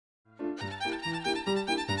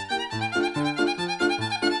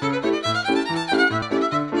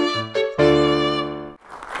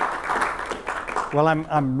Well,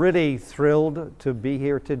 I'm really thrilled to be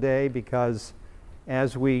here today because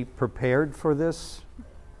as we prepared for this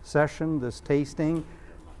session, this tasting,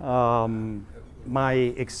 my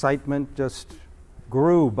excitement just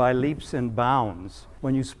grew by leaps and bounds.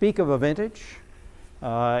 When you speak of a vintage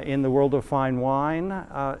in the world of fine wine,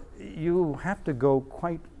 you have to go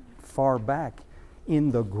quite far back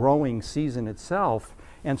in the growing season itself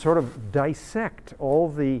and sort of dissect all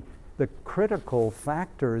the critical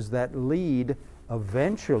factors that lead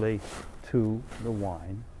eventually to the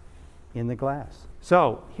wine in the glass.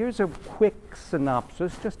 So here's a quick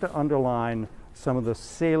synopsis just to underline some of the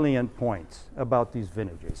salient points about these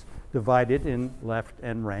vintages, divided in left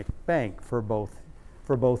and right bank for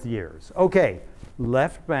both years. Okay,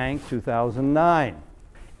 left bank 2009.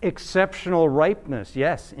 Exceptional ripeness,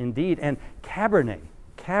 yes, indeed, and Cabernet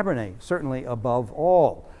certainly above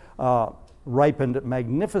all, ripened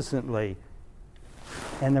magnificently.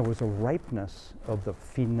 And there was a ripeness of the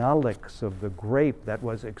phenolics of the grape that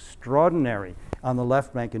was extraordinary on the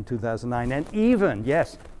left bank in 2009. And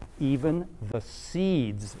even the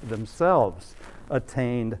seeds themselves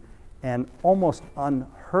attained an almost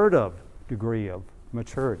unheard of degree of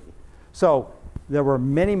maturity. So there were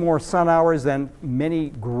many more sun hours than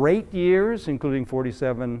many great years, including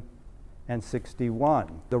 47 and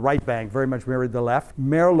 61. The right bank very much mirrored the left.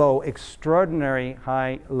 Merlot, extraordinary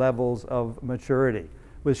high levels of maturity,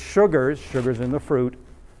 with sugars in the fruit,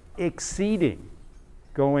 exceeding,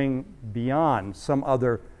 going beyond some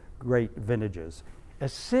other great vintages.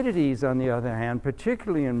 Acidities, on the other hand,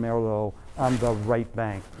 particularly in Merlot on the right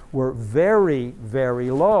bank, were very, very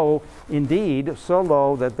low, indeed so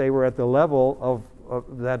low that they were at the level of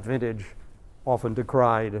that vintage often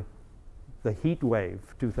decried the heat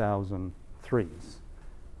wave 2003s.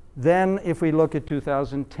 Then if we look at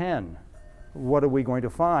 2010, what are we going to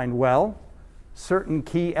find? Well, certain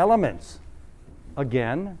key elements.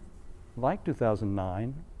 Again, like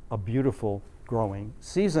 2009, a beautiful growing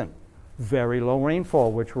season. Very low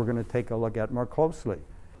rainfall, which we're going to take a look at more closely.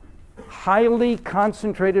 Highly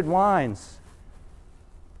concentrated wines.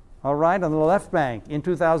 All right, on the left bank in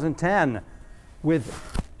 2010,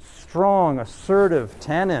 with strong, assertive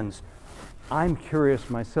tannins. I'm curious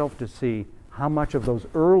myself to see how much of those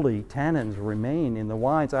early tannins remain in the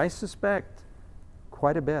wines. I suspect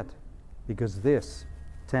quite a bit, because this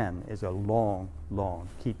 10 is a long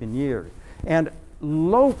keeping year. And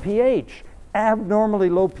low pH, abnormally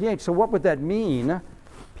low pH. So what would that mean?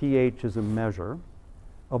 pH is a measure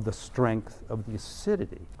of the strength of the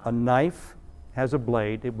acidity. A knife has a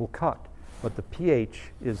blade, it will cut, but the pH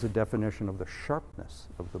is a definition of the sharpness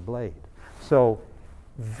of the blade. So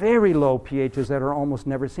very low pHs that are almost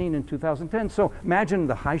never seen in 2010. So imagine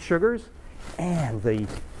the high sugars and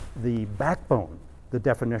the backbone, the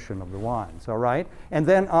definition of the wines, all right? And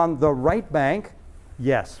then on the right bank,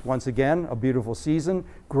 yes, once again, a beautiful season.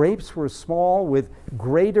 Grapes were small with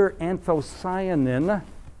greater anthocyanin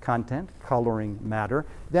content, coloring matter,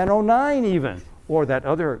 than 09 even, or that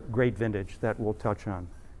other great vintage that we'll touch on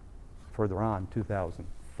further on,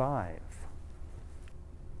 2005.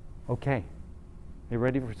 Okay, you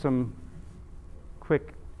ready for some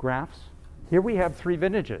quick graphs? Here we have three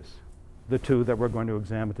vintages, the two that we're going to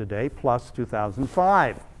examine today, plus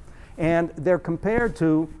 2005. And they're compared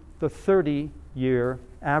to the 30-year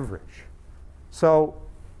average. So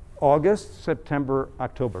August, September,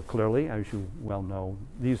 October, clearly, as you well know,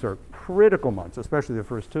 these are critical months, especially the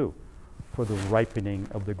first two, for the ripening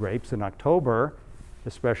of the grapes. In October,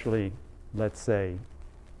 especially, let's say,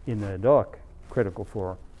 in the Médoc, critical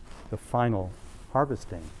for the final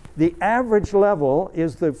harvesting. The average level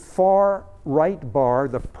is the far right bar,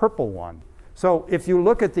 the purple one. So if you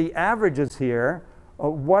look at the averages here,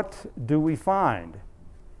 what do we find?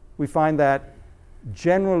 We find that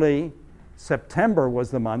generally September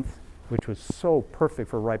was the month which was so perfect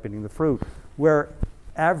for ripening the fruit, where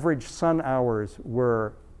average sun hours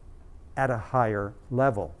were at a higher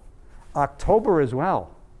level. October as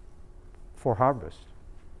well, for harvest,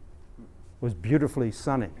 was beautifully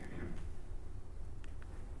sunny.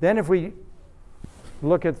 Then if we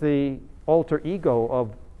look at the alter ego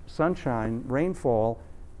of sunshine, rainfall,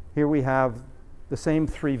 here we have the same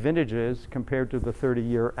three vintages compared to the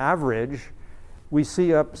 30-year average. We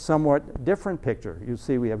see a somewhat different picture. You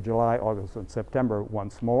see we have July, August, and September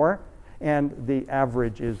once more, and the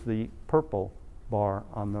average is the purple bar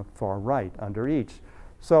on the far right under each.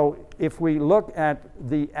 So if we look at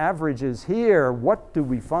the averages here, what do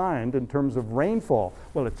we find in terms of rainfall?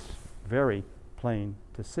 Well, it's very plain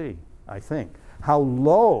to see, I think. How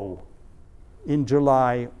low in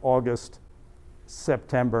July, August,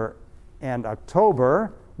 September, and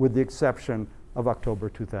October, with the exception of October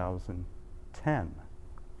 2010. 2010,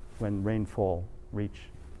 when rainfall reached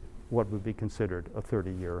what would be considered a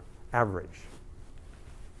 30-year average.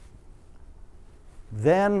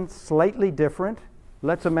 Then, slightly different,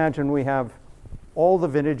 let's imagine we have all the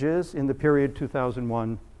vintages in the period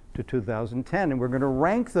 2001 to 2010, and we're going to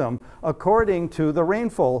rank them according to the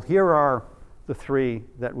rainfall. Here are the three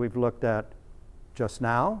that we've looked at just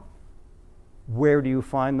now. Where do you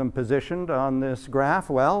find them positioned on this graph?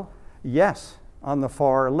 Well, yes, on the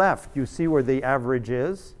far left. You see where the average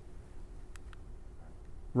is.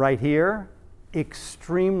 Right here,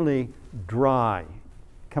 extremely dry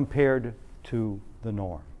compared to the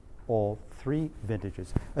norm. All three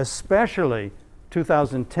vintages, especially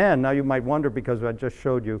 2010. Now you might wonder, because I just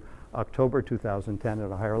showed you October 2010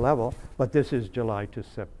 at a higher level, but this is July to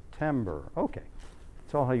September. Okay,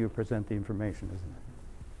 it's all how you present the information, isn't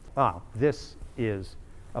it? This is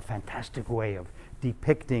a fantastic way of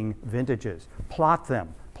depicting vintages. Plot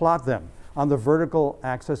them. On the vertical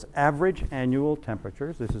axis, average annual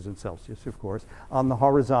temperatures. This is in Celsius, of course. On the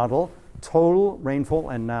horizontal, total rainfall,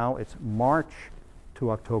 and now it's March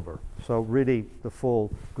to October. So really the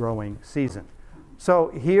full growing season. So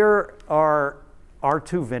here are our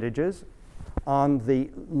two vintages. On the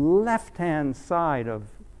left-hand side of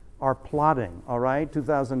our plotting, all right,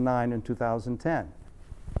 2009 and 2010.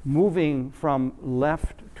 Moving from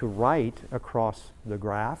left to right across the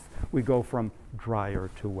graph, we go from drier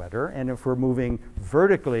to wetter. And if we're moving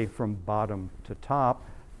vertically from bottom to top,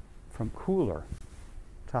 from cooler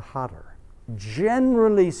to hotter.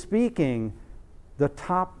 Generally speaking, the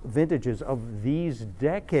top vintages of these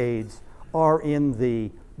decades are in the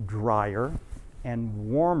drier and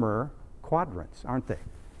warmer quadrants, aren't they?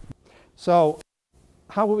 So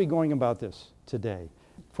how are we going about this today?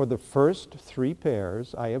 For the first three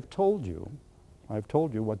pairs, I have told you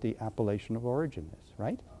what the appellation of origin is,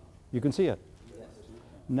 right? You can see it. Yes.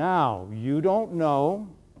 Now, you don't know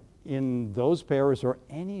in those pairs or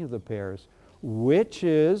any of the pairs which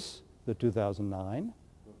is the 2009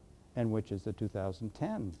 and which is the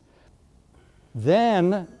 2010.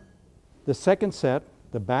 Then, the second set,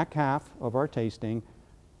 the back half of our tasting,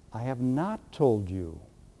 I have not told you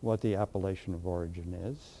what the appellation of origin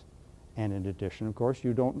is. And in addition, of course,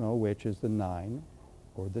 you don't know which is the 9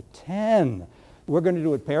 or the 10. We're going to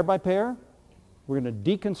do it pair by pair. We're going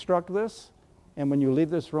to deconstruct this. And when you leave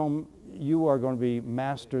this room, you are going to be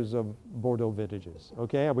masters of Bordeaux vintages.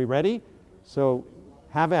 Okay, are we ready? So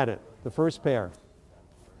have at it. The first pair.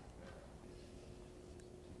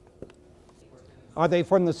 Are they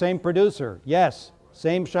from the same producer? Yes.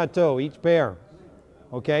 Same chateau, each pair.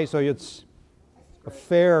 Okay, so it's a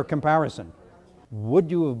fair comparison.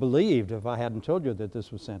 Would you have believed if I hadn't told you that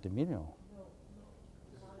this was Emilion?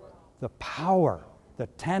 The power, the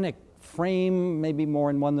tannic frame, maybe more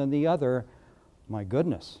in one than the other. My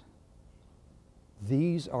goodness.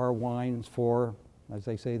 These are wines for, as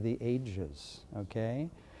they say, the ages, okay?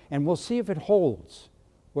 And we'll see if it holds,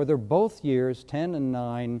 whether both years, 10 and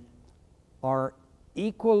 9, are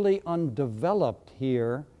equally undeveloped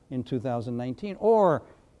here in 2019, or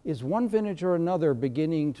is one vintage or another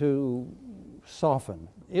beginning to soften?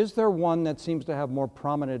 Is there one that seems to have more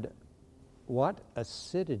prominent,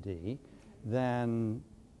 acidity than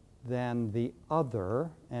the other?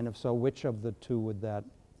 And if so, which of the two would that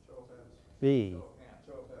be?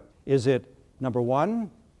 Is it number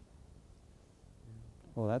 1?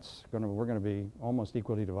 Well, we're going to be almost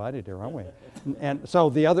equally divided here, aren't we? And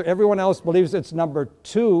so everyone else believes it's number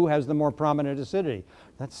 2 has the more prominent acidity.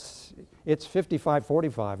 It's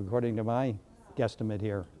 55-45 according to my guesstimate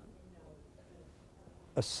here.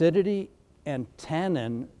 Acidity and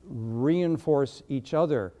tannin reinforce each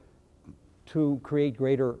other to create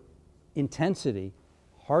greater intensity,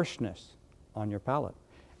 harshness on your palate.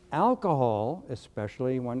 Alcohol,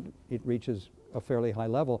 especially when it reaches a fairly high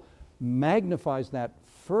level, magnifies that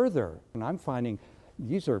further. And I'm finding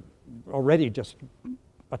these are already just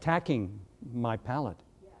attacking my palate.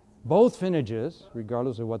 Both vintages,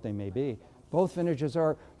 regardless of what they may be, both vintages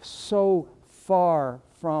are so far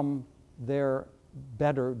from their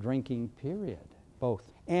better drinking period,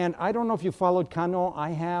 both. And I don't know if you followed Canon. I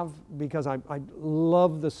have, because I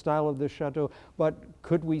love the style of this chateau, but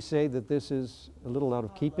could we say that this is a little out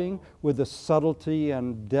of keeping with the subtlety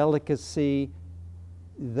and delicacy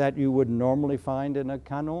that you would normally find in a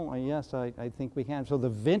Canon? Yes, I think we can. So the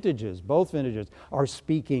vintages, both vintages, are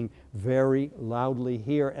speaking very loudly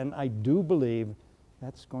here, and I do believe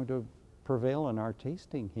that's going to prevail in our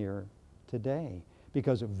tasting here today,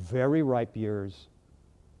 because very ripe years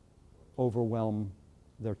overwhelm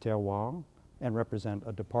their terroir and represent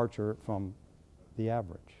a departure from the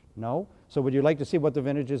average. No? So would you like to see what the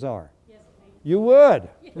vintages are? Yes, please. You would?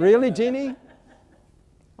 Really, Jeannie?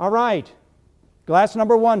 All right. Glass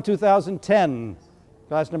number 1, 2010.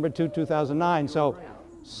 Glass number 2, 2009. So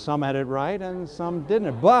some had it right and some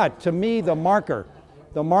didn't. But to me, the marker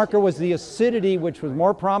was the acidity, which was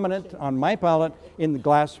more prominent on my palate in the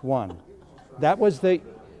glass 1. That was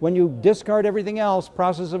when you discard everything else,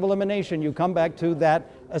 process of elimination, you come back to that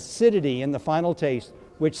acidity in the final taste,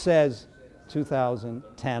 which says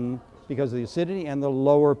 2010 because of the acidity and the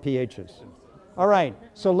lower pHs. All right,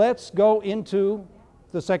 so let's go into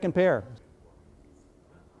the second pair.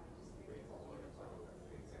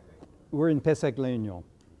 We're in Pessac-Leognan.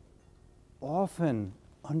 Often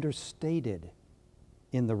understated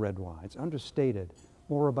in the red wines, understated,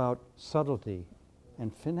 more about subtlety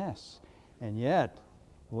and finesse. And yet,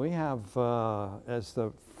 we have, as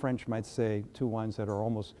the French might say, two wines that are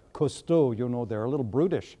almost costaud. You know, they're a little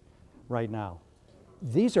brutish right now.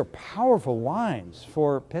 These are powerful wines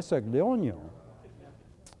for Pessac-Leognan.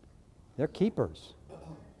 They're keepers.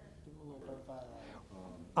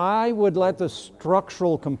 I would let the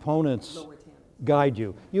structural components guide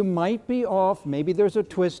you. You might be off. Maybe there's a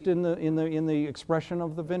twist in the expression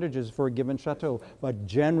of the vintages for a given chateau. But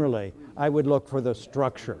generally, I would look for the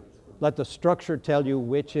structure. Let the structure tell you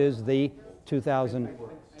which is the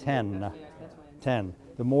 2010.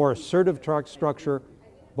 The more assertive structure,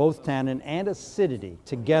 both tannin and acidity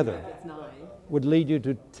together would lead you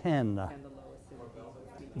to 10.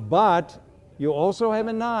 But you also have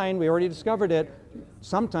a 9, we already discovered it,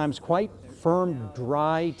 sometimes quite firm,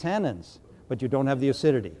 dry tannins, but you don't have the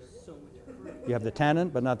acidity. You have the tannin,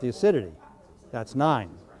 but not the acidity. That's 9.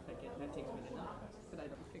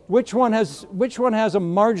 Which one has a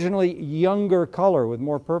marginally younger color with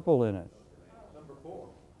more purple in it? Number 4.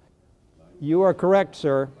 You are correct,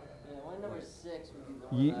 sir. Number 6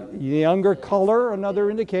 would be The younger color,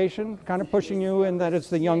 another indication, kind of pushing you in that it's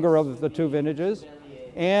the younger of the two vintages.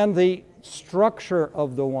 And the structure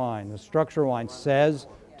of the wine, the structure of wine says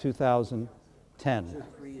 2010.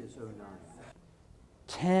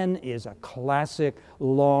 10 is a classic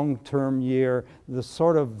long-term year, the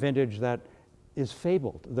sort of vintage that is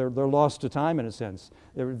fabled. They're lost to time in a sense.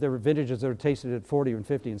 There are vintages that are tasted at 40 and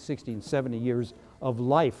 50 and 60 and 70 years of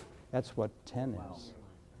life. That's what 10 is.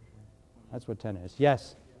 That's what 10 is.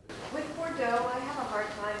 Yes? With Bordeaux, I have a hard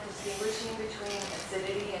time distinguishing between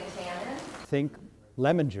acidity and tannin. Think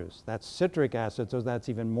lemon juice. That's citric acid, so that's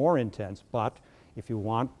even more intense. But if you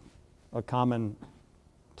want a common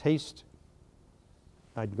taste,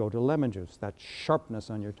 I'd go to lemon juice, that sharpness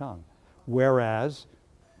on your tongue. Whereas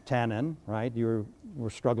tannin, right, we're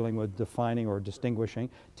struggling with defining or distinguishing.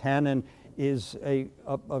 Tannin is a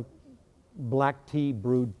black tea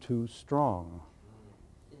brewed too strong.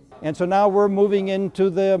 And so now we're moving into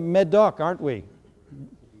the Médoc, aren't we?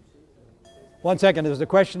 1 second, there's a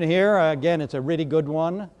question here. Again, it's a really good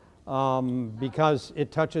one because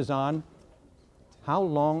it touches on how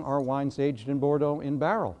long are wines aged in Bordeaux in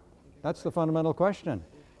barrel? That's the fundamental question.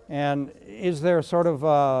 And is there sort of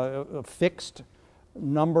a fixed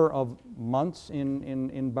number of months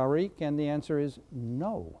in barrique? And the answer is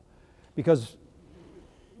no. Because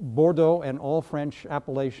Bordeaux and all French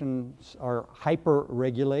appellations are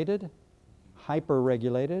hyper-regulated,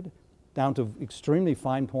 down to extremely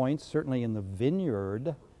fine points, certainly in the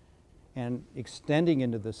vineyard and extending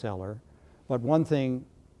into the cellar. But one thing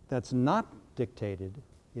that's not dictated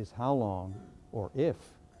is how long or if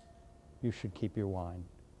you should keep your wine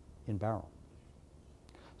in barrel.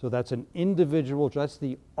 So that's an individual, that's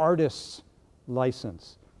the artist's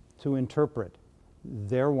license to interpret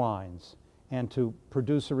their wines and to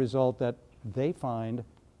produce a result that they find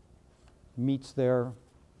meets their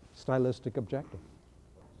stylistic objective.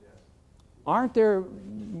 Aren't there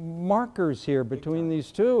markers here between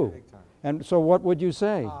these two? Big time. And so what would you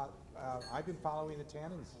say? I've been following the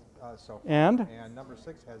tannins so far. And number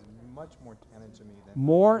 6 has much more tannin to me than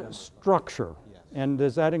more structure. Yes. And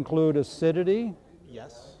does that include acidity?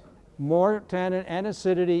 Yes. More tannin and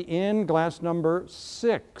acidity in glass number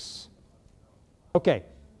 6. Okay,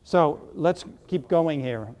 so let's keep going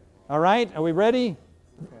here. All right, are we ready?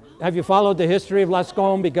 Have you followed the history of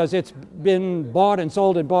Lascombes? Because it's been bought and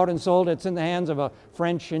sold and bought and sold. It's in the hands of a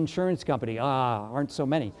French insurance company. Aren't so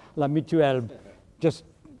many. La Mutuelle just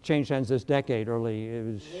changed hands this decade, early, it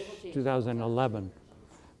was 2011.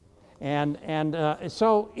 And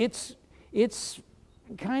so it's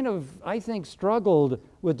kind of, I think, struggled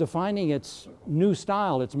with defining its new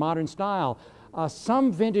style, its modern style.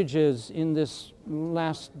 Some vintages in this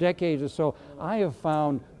last decade or so, I have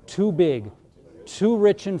found too big, too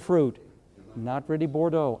rich in fruit, not really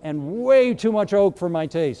Bordeaux, and way too much oak for my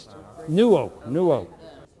taste. New oak.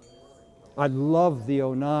 I love the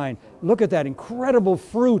 09. Look at that incredible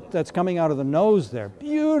fruit that's coming out of the nose there.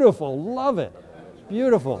 Beautiful, love it.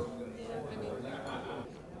 Beautiful.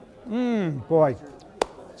 Boy.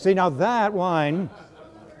 See, now that wine,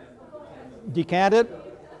 decant it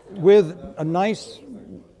with a nice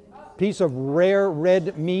piece of rare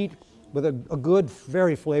red meat with a good,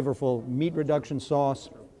 very flavorful meat reduction sauce.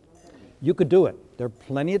 You could do it. There are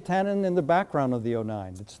plenty of tannin in the background of the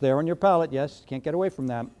 09. It's there on your palate, yes, can't get away from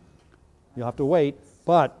that. You'll have to wait,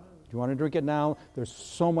 but if you want to drink it now, there's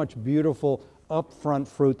so much beautiful upfront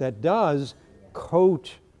fruit that does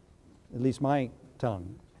coat, at least my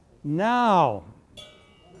tongue. Now,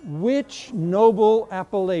 which noble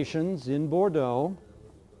appellations in Bordeaux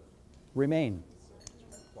remain?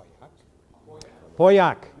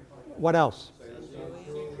 Pauillac. What else?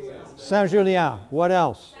 Saint-Julien. What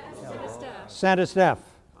else? Saint-Estephe.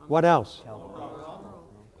 What else?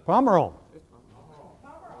 Pomerol.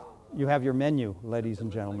 You have your menu, ladies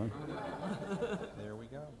and gentlemen. There we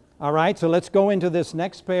go. All right, so let's go into this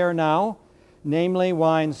next pair now, namely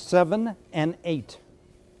wines 7 and 8.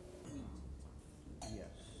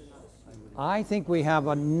 I think we have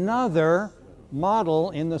another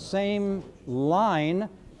model in the same line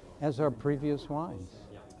as our previous wines.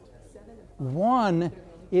 One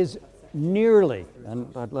is nearly, and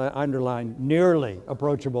I'd underline nearly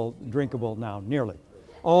approachable, drinkable now, nearly,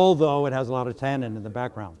 although it has a lot of tannin in the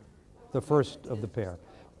background, the first of the pair.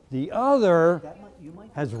 The other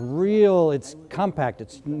has real, it's compact,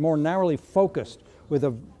 it's more narrowly focused with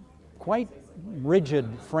a quite rigid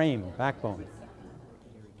frame, backbone,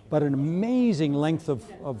 but an amazing length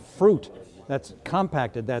of fruit that's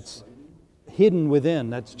compacted, that's hidden within,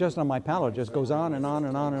 that's just on my palate, just goes on and on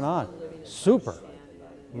and on and on. Super,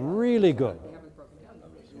 really good.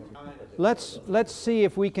 Let's see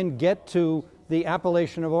if we can get to the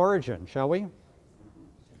appellation of origin, shall we?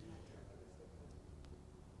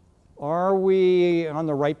 Are we on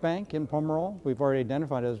the right bank in Pomerol? We've already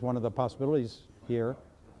identified it as one of the possibilities here.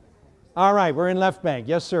 All right, we're in left bank.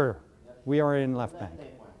 Yes, sir. We are in left bank.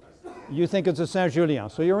 You think it's a Saint-Julien.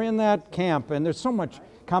 So you're in that camp, and there's so much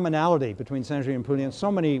commonality between Saint-Julien and Pauillac in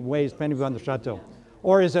so many ways, depending on the chateau.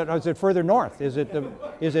 Or is it further north? Is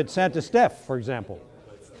it Saint-Estephe, for example?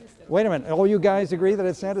 Wait a minute. All you guys agree that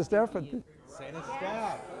it's Saint-Estephe?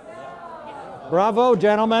 Saint-Estephe. Bravo,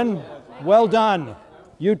 gentlemen. Well done.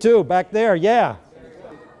 You too, back there, yeah.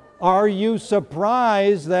 Are you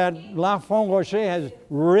surprised that Lafon-Rochet has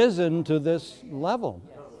risen to this level?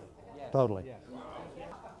 Totally.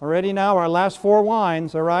 Already now, our last 4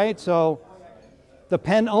 wines, all right? So the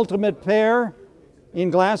penultimate pair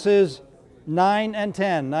in glasses 9 and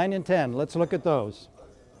 10. 9 and 10. Let's look at those.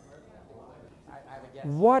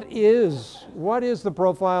 What is the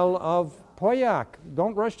profile of Pauillac?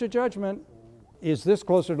 Don't rush to judgment. Is this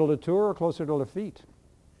closer to Latour or closer to Lafite?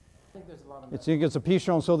 I think it's a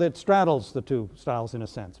Pichon, so that straddles the two styles in a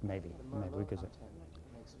sense, maybe because it.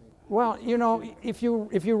 Well, you know, if you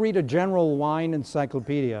read a general wine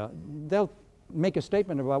encyclopedia, they'll make a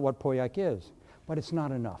statement about what Pauillac is, but it's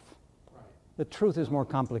not enough. The truth is more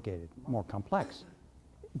complicated, more complex,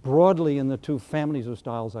 broadly in the 2 families of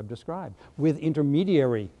styles I've described, with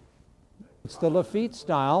intermediary. It's the Lafite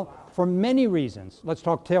style for many reasons. Let's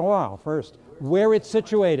talk terroir first, where it's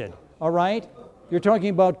situated, all right? You're talking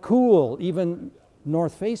about cool, even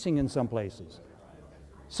north-facing in some places.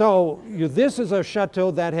 So this is a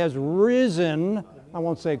chateau that has risen, I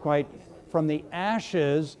won't say quite from the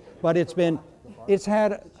ashes, but it's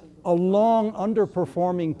had a long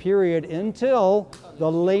underperforming period until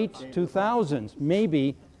the late 2000s.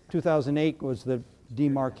 Maybe 2008 was the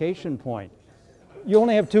demarcation point. You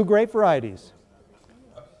only have 2 grape varieties.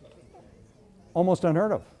 Almost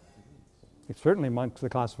unheard of. It's certainly amongst the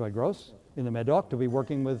classified growths in the Médoc to be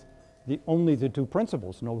working with only the 2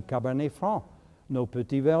 principals, no Cabernet Franc, no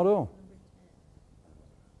Petit Verdot,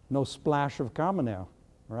 no splash of Carmenère,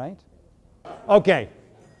 right? Okay,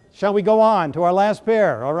 shall we go on to our last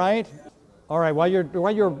pair, all right? All right, while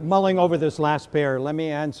you're mulling over this last pair, let me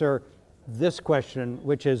answer this question,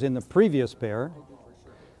 which is in the previous pair.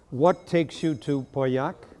 What takes you to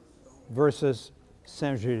Pauillac versus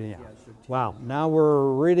Saint-Julien? Wow, now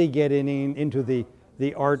we're really getting into the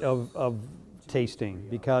art of tasting,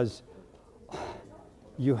 because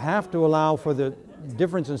you have to allow for the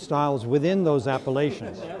difference in styles within those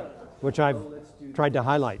appellations, which I've tried to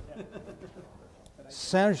highlight.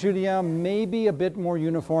 Saint-Julien may be a bit more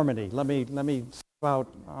uniformity. Let me step out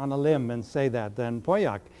on a limb and say that than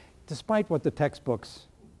Pauillac, despite what the textbooks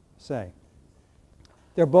say.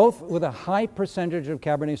 They're both with a high percentage of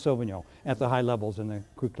Cabernet Sauvignon at the high levels in the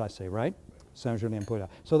Cru Classé, right? Saint-Julien and Pauillac.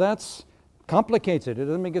 So that's complicates it. It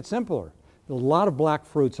doesn't make it simpler. A lot of black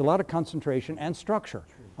fruits, a lot of concentration and structure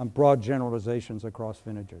on broad generalizations across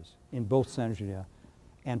vintages in both Saint-Julien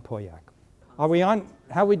and Pauillac. Are we on?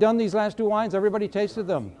 Have we done these last two wines? Everybody tasted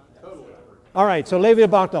them? All right, so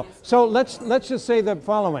Leoville-Barton. So let's just say the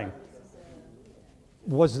following.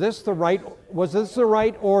 Was this the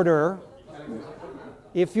right order?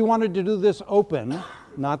 If you wanted to do this open,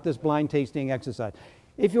 not this blind tasting exercise.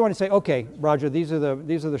 If you want to say, okay, Roger, these are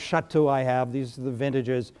the chateaux I have, these are the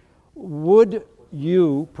vintages, would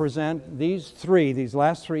you present these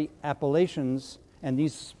last three appellations and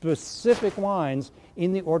these specific wines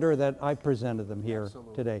in the order that I presented them here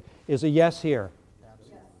today? Is a yes here?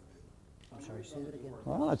 I'm sorry, say that again.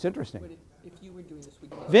 Well, that's interesting. If you were doing this, we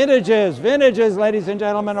could... Vintages, ladies and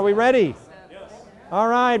gentlemen, are we ready? Yes. All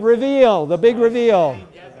right, reveal, the big reveal.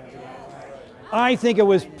 I think it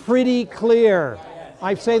was pretty clear.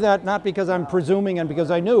 I say that not because I'm presuming and because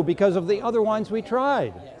I knew, because of the other wines we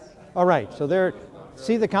tried. All right, so there,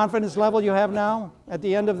 see the confidence level you have now at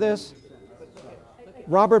the end of this?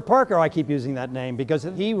 Robert Parker, I keep using that name because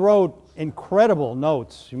he wrote incredible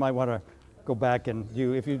notes. You might want to go back and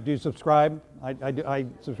if you do subscribe, I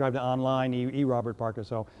subscribe to online, Robert Parker,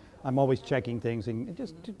 so I'm always checking things and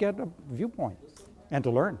just to get a viewpoint and to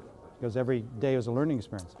learn, because every day is a learning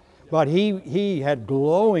experience. But he had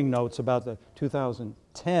glowing notes about the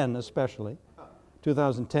 2010 especially.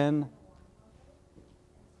 2010,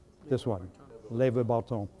 this one,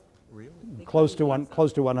 Leoville-Barton. Really? Close to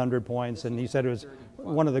 100 points, and he said it was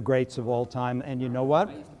one of the greats of all time. And you know what?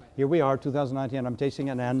 Here we are, 2019, I'm tasting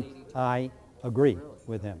it, and I agree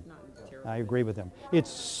with him. I agree with him. It's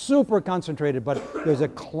super concentrated, but there's a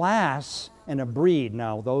class and a breed.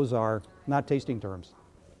 Now, those are not tasting terms.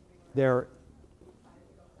 They're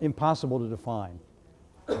impossible to define.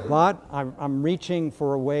 But I'm reaching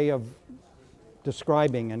for a way of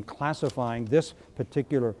describing and classifying this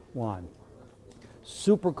particular wine.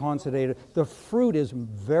 Super concentrated. The fruit is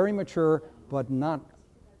very mature, but not,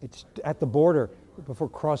 it's at the border before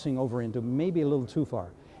crossing over into maybe a little too far.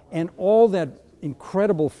 And all that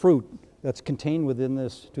incredible fruit that's contained within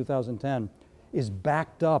this 2010 is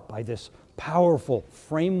backed up by this powerful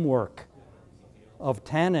framework of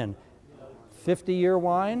tannin. 50-year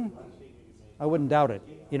wine, I wouldn't doubt it,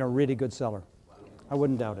 in a really good cellar. I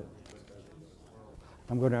wouldn't doubt it.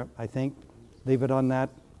 I'm going to, I think, leave it on that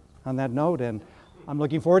note, and I'm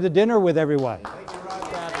looking forward to dinner with everyone.